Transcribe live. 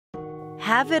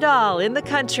have it all in the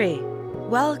country.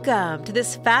 Welcome to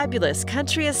this fabulous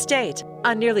country estate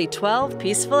on nearly 12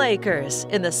 peaceful acres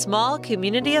in the small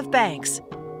community of Banks.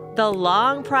 The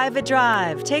long private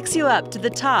drive takes you up to the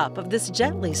top of this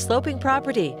gently sloping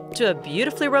property to a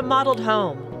beautifully remodeled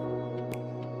home.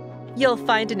 You'll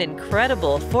find an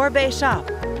incredible 4-bay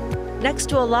shop next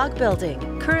to a log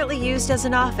building currently used as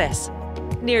an office,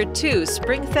 near 2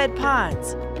 spring-fed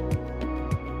ponds,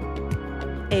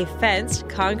 a fenced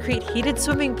concrete heated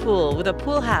swimming pool with a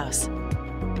pool house,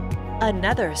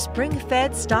 another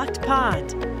spring-fed stocked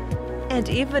pond, and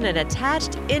even an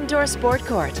attached indoor sport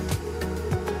court.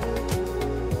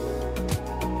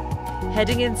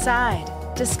 Heading inside,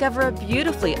 discover a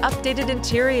beautifully updated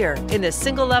interior in this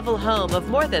single-level home of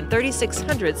more than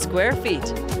 3,600 square feet.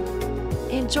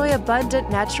 Enjoy abundant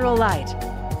natural light,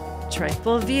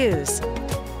 tranquil views,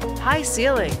 high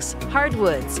ceilings,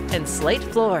 hardwoods, and slate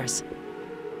floors.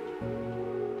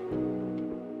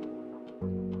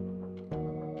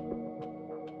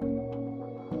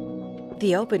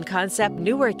 The open-concept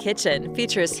newer kitchen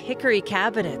features hickory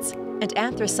cabinets and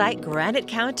anthracite granite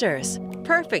counters,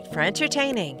 perfect for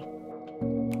entertaining.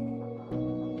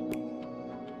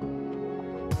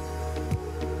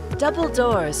 Double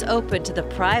doors open to the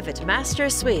private master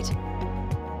suite,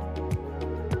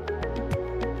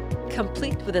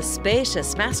 complete with a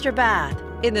spacious master bath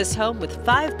in this home with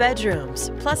 5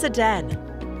 bedrooms plus a den.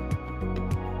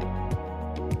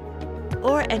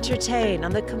 Or entertain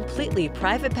on the completely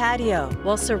private patio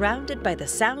while surrounded by the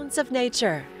sounds of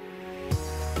nature.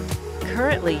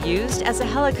 Currently used as a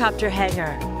helicopter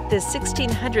hangar, this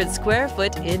 1,600 square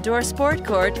foot indoor sport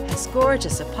court has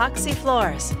gorgeous epoxy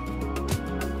floors.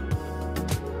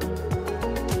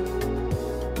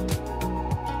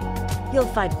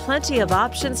 You'll find plenty of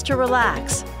options to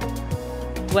relax,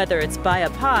 whether it's by a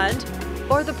pond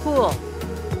or the pool,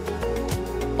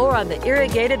 or on the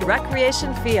irrigated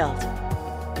recreation field.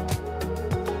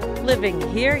 Living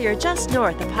here, you're just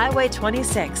north of Highway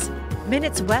 26,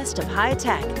 minutes west of High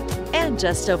Tech, and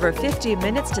just over 50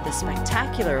 minutes to the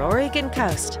spectacular Oregon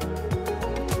coast.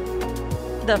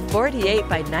 The 48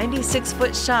 by 96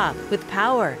 foot shop with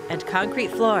power and concrete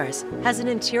floors has an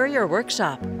interior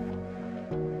workshop.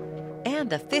 And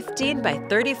the 15 by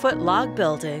 30 foot log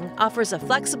building offers a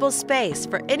flexible space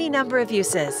for any number of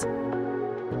uses.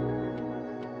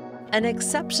 An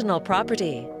exceptional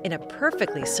property in a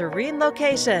perfectly serene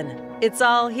location. It's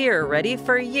all here ready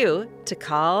for you to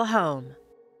call home.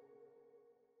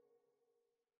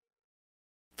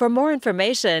 For more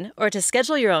information or to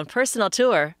schedule your own personal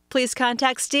tour, please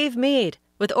contact Steve Mead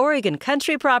with Oregon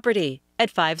Country Property at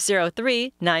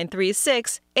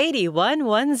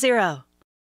 503-936-8110.